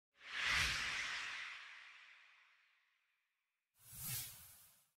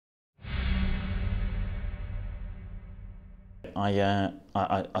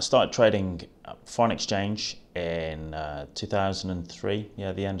I started trading foreign exchange in 2003.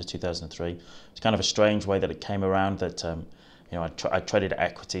 Yeah, the end of 2003. It's kind of a strange way that it came around. That I traded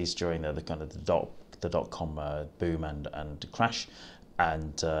equities during the kind of the dot-com boom and crash,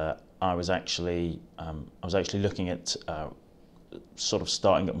 and I was actually looking at sort of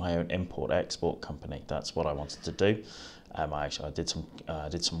starting up my own import-export company. That's what I wanted to do. I did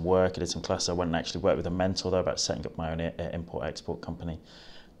some work. I did some classes. I went and actually worked with a mentor there about setting up my own import-export company.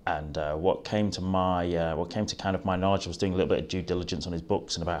 And what came to kind of my knowledge, I was doing a little bit of due diligence on his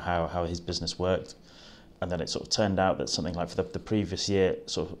books and about how his business worked. And then it sort of turned out that something like for the previous year,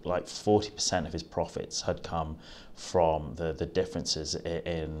 sort of like 40% of his profits had come from the differences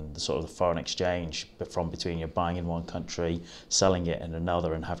in the sort of the foreign exchange, but from between you're buying in one country, selling it in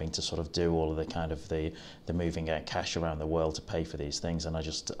another, and having to sort of do all of the kind of the moving cash around the world to pay for these things. And I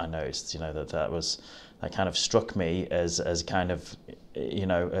noticed, that kind of struck me as kind of,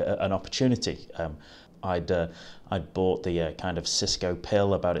 an opportunity. I'd bought the kind of Cisco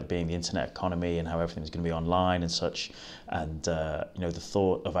pill about it being the internet economy and how everything was going to be online and such, and the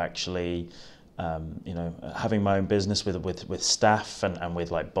thought of actually having my own business with staff and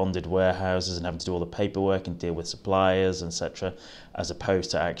with like bonded warehouses and having to do all the paperwork and deal with suppliers, etc., as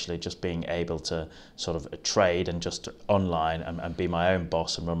opposed to actually just being able to sort of trade and just online and be my own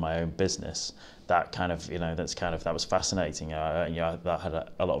boss and run my own business. That kind of that was fascinating. That had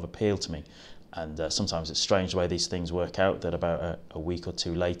a lot of appeal to me. And sometimes it's strange the way these things work out, that about a week or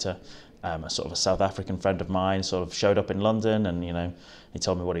two later, a sort of a South African friend of mine sort of showed up in London, and he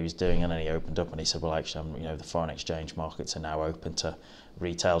told me what he was doing, and then he opened up and he said, well, actually, the foreign exchange markets are now open to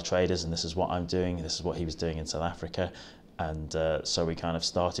retail traders, and this is what I'm doing, and this is what he was doing in South Africa. And so we kind of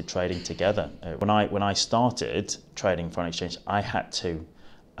started trading together. When I started trading foreign exchange, I had to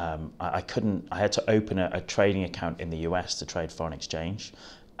open a trading account in the US to trade foreign exchange.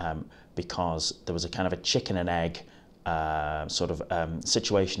 Because there was a kind of a chicken and egg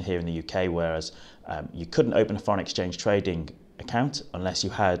situation here in the UK, whereas you couldn't open a foreign exchange trading account unless you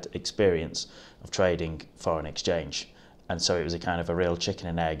had experience of trading foreign exchange. And so it was a kind of a real chicken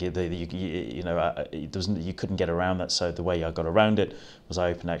and egg. You couldn't get around that. So the way I got around it was I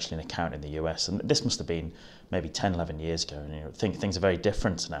opened actually an account in the US, and this must have been maybe 10, 11 years ago. And things are very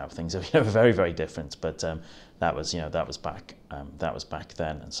different now. Things are very, very different. But that was back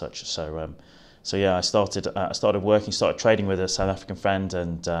then and such. So yeah, I started working, started trading with a South African friend,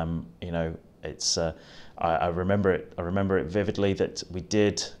 and I remember it vividly that we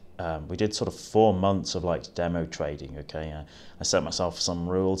did sort of 4 months of like demo trading. I set myself some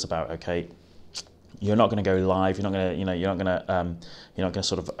rules about, you're not going to go live. You're not going to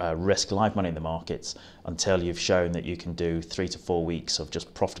sort of risk live money in the markets until you've shown that you can do 3 to 4 weeks of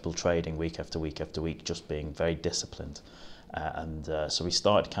just profitable trading week after week after week, just being very disciplined. So we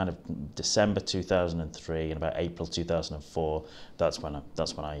started kind of December 2003, and about April 2004. That's when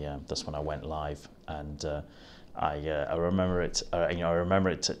I went live, and I remember it. I remember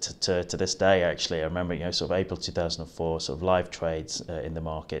it to this day. Actually, I remember sort of April 2004, sort of live trades in the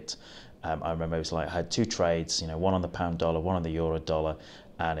market. I remember it was like I had 2 trades, one on the pound dollar, one on the euro dollar,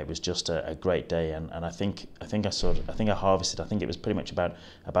 and it was just a great day. And I think I harvested. I think it was pretty much about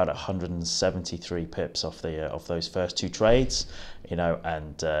 173 pips off those first 2 trades, And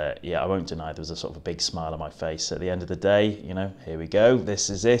I won't deny there was a sort of a big smile on my face at the end of the day. Here we go.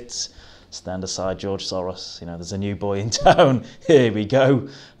 This is it. Stand aside, George Soros. There's a new boy in town. Here we go,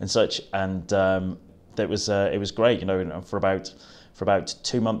 and such. And it was great. For about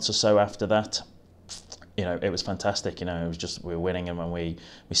 2 months or so after that, it was fantastic. It was just we were winning, and when we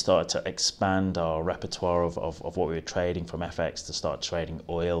started to expand our repertoire of what we were trading from FX to start trading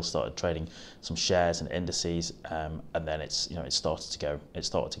oil, started trading some shares and indices, and then it started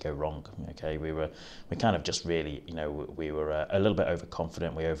to go wrong. We kind of just really we were a little bit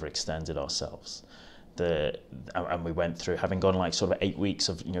overconfident. We overextended ourselves. And we went through, having gone like sort of 8 weeks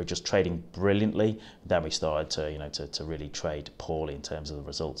of just trading brilliantly, then we started to really trade poorly in terms of the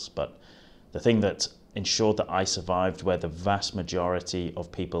results. But the thing that ensured that I survived where the vast majority of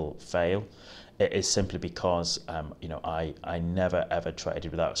people fail, it is simply because I never ever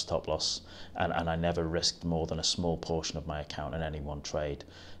traded without a stop loss, and I never risked more than a small portion of my account in any one trade.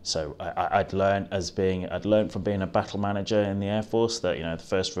 So I'd learned from being a battle manager in the Air Force that the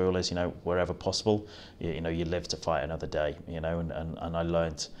first rule is wherever possible you live to fight another day, and I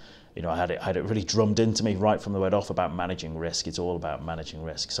learned. I had it really drummed into me right from the word off about managing risk. It's all about managing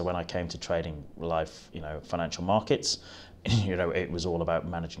risk. So when I came to trading live, financial markets, you know, it was all about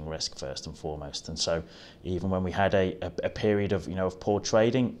managing risk first and foremost. And so even when we had a period of, you know, of poor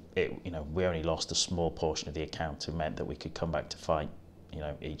trading, you know, we only lost a small portion of the account. It meant that we could come back to fight, you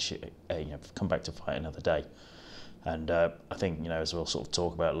know, come back to fight another day. And I think, you know, as we'll sort of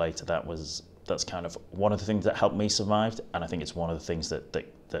talk about later, that's kind of one of the things that helped me survive, and I think it's one of the things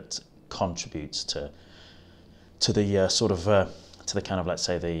that contributes to the sort of to the kind of, let's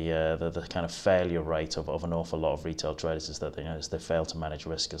say, the kind of failure rate of an awful lot of retail traders, is that, you know, they fail to manage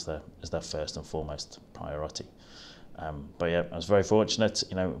risk as their first and foremost priority. But yeah, I was very fortunate.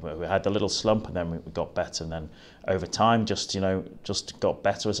 You know, we had the little slump, and then we got better, and then over time, just got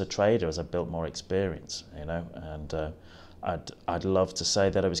better as a trader as I built more experience. You know, and I'd love to say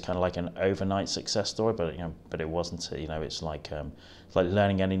that it was kind of like an overnight success story, but, you know, but it wasn't. You know, it's like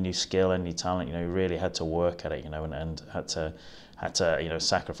learning any new skill, any talent. You know, you really had to work at it. You know, and had to you know,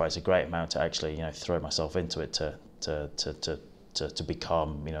 sacrifice a great amount to actually, you know, throw myself into it to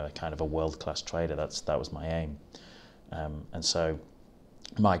become, you know, a kind of a world-class trader. That was my aim. And so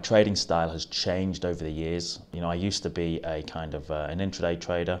my trading style has changed over the years. You know, I used to be a kind of an intraday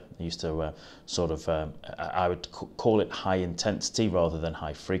trader. I used to I would call it high intensity rather than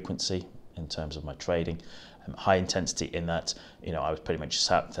high frequency in terms of my trading. High intensity in that, you know, I was pretty much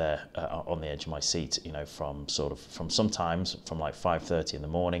sat there on the edge of my seat, you know, from sometimes from like 5:30 in the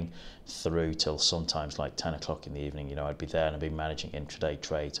morning through till sometimes like 10 o'clock in the evening. You know, I'd be there and I'd be managing intraday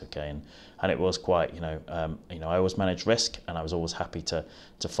trades, okay, and it was quite, you know, I always managed risk, and I was always happy to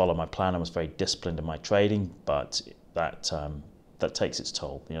follow my plan. I was very disciplined in my trading, but that takes its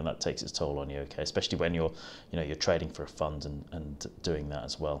toll. You know, that takes its toll on you, okay, especially when you're trading for a fund and doing that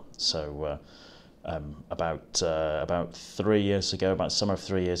as well. So about 3 years ago, about summer of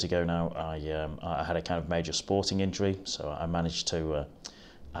 3 years ago now, I had a kind of major sporting injury. So I managed to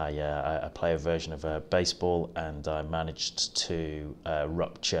I play a version of baseball, and I managed to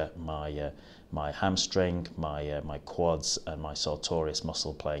rupture my hamstring, my quads, and my sartorius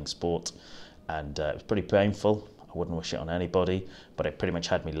muscle playing sport, and it was pretty painful. I wouldn't wish it on anybody, but it pretty much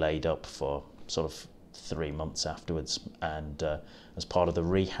had me laid up for sort of 3 months afterwards. And as part of the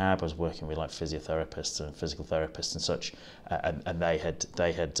rehab, I was working with like physiotherapists and physical therapists and such, and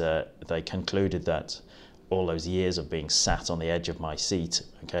they concluded that all those years of being sat on the edge of my seat,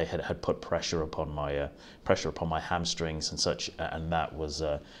 okay, had put pressure upon my hamstrings and such, and that was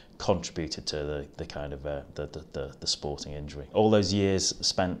contributed to the kind of the sporting injury. All those years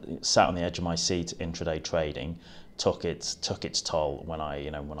spent sat on the edge of my seat intraday trading took its toll when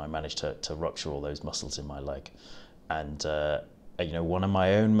I managed to rupture all those muscles in my leg. And you know, one of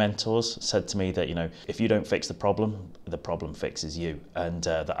my own mentors said to me that, you know, if you don't fix the problem fixes you. And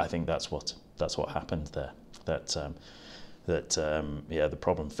I think that's what happened there. The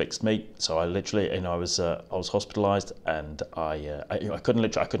problem fixed me. So I literally, you know, I was hospitalized, and I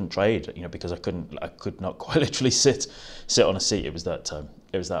couldn't trade, you know, because I could not quite literally sit on a seat. It was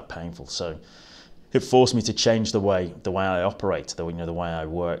that painful. So it forced me to change the way I operate, the way I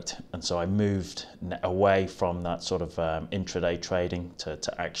worked. And so I moved away from that sort of intraday trading to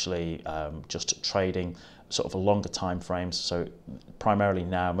actually just trading sort of a longer time frames. So primarily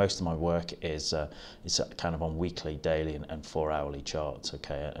now, most of my work is kind of on weekly, daily, and 4-hourly charts.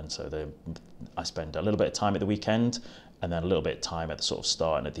 Okay, and so I spend a little bit of time at the weekend, and then a little bit of time at the sort of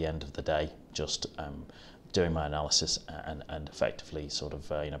start and at the end of the day, just doing my analysis and effectively sort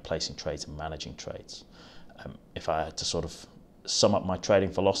of placing trades and managing trades. If I had to sort of sum up my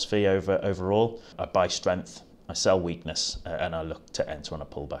trading philosophy overall, I buy strength, I sell weakness, and I look to enter on a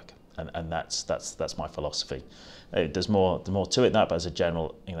pullback. And that's my philosophy. There's more to it than that, but as a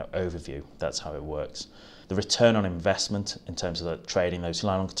general overview, that's how it works. The return on investment in terms of the trading those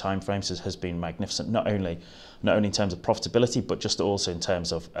long time frames has been magnificent. Not only in terms of profitability, but just also in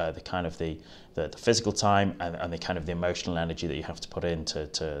terms of the physical time and the kind of the emotional energy that you have to put into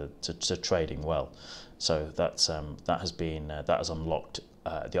to trading well. So that has unlocked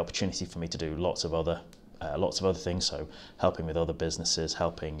the opportunity for me to do lots of other things. So helping with other businesses,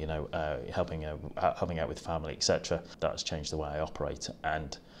 helping out with family, etc. That has changed the way I operate.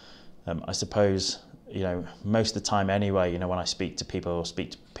 And I suppose, most of the time anyway, when I speak to people or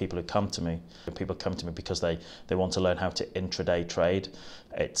speak to people who come to me, because they want to learn how to intraday trade.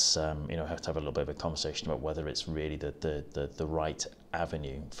 It's have to have a little bit of a conversation about whether it's really the right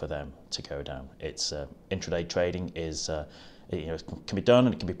avenue for them to go down. It's intraday trading is it can be done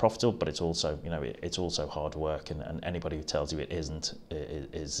and it can be profitable, but it's also it's also hard work, and anybody who tells you it isn't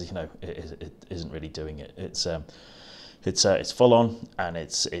isn't really doing it. It's full on, and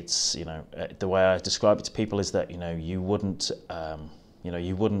it's the way I describe it to people is that you wouldn't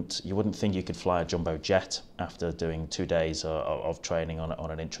you wouldn't think you could fly a jumbo jet after doing 2 days of training on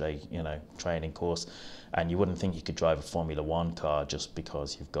an intraday training course, and you wouldn't think you could drive a Formula One car just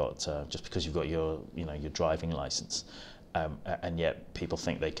because you've got your your driving license. And yet people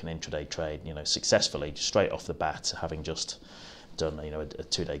think they can intraday trade successfully straight off the bat, having just done a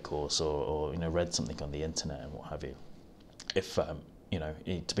 2-day course or read something on the internet and what have you. If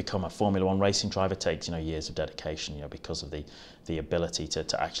to become a Formula One racing driver takes years of dedication, because of the ability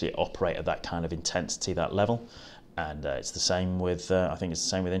to actually operate at that kind of intensity, that level. And it's the same with I think it's the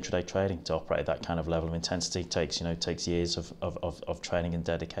same with intraday trading. To operate at that kind of level of intensity takes years of training and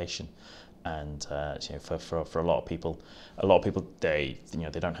dedication. And for a lot of people they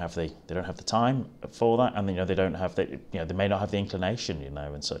don't have the time for that, and they don't have they may not have the inclination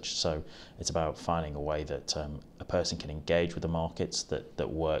and such. So it's about finding a way that a person can engage with the markets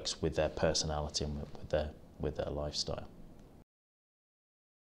that works with their personality and with their lifestyle.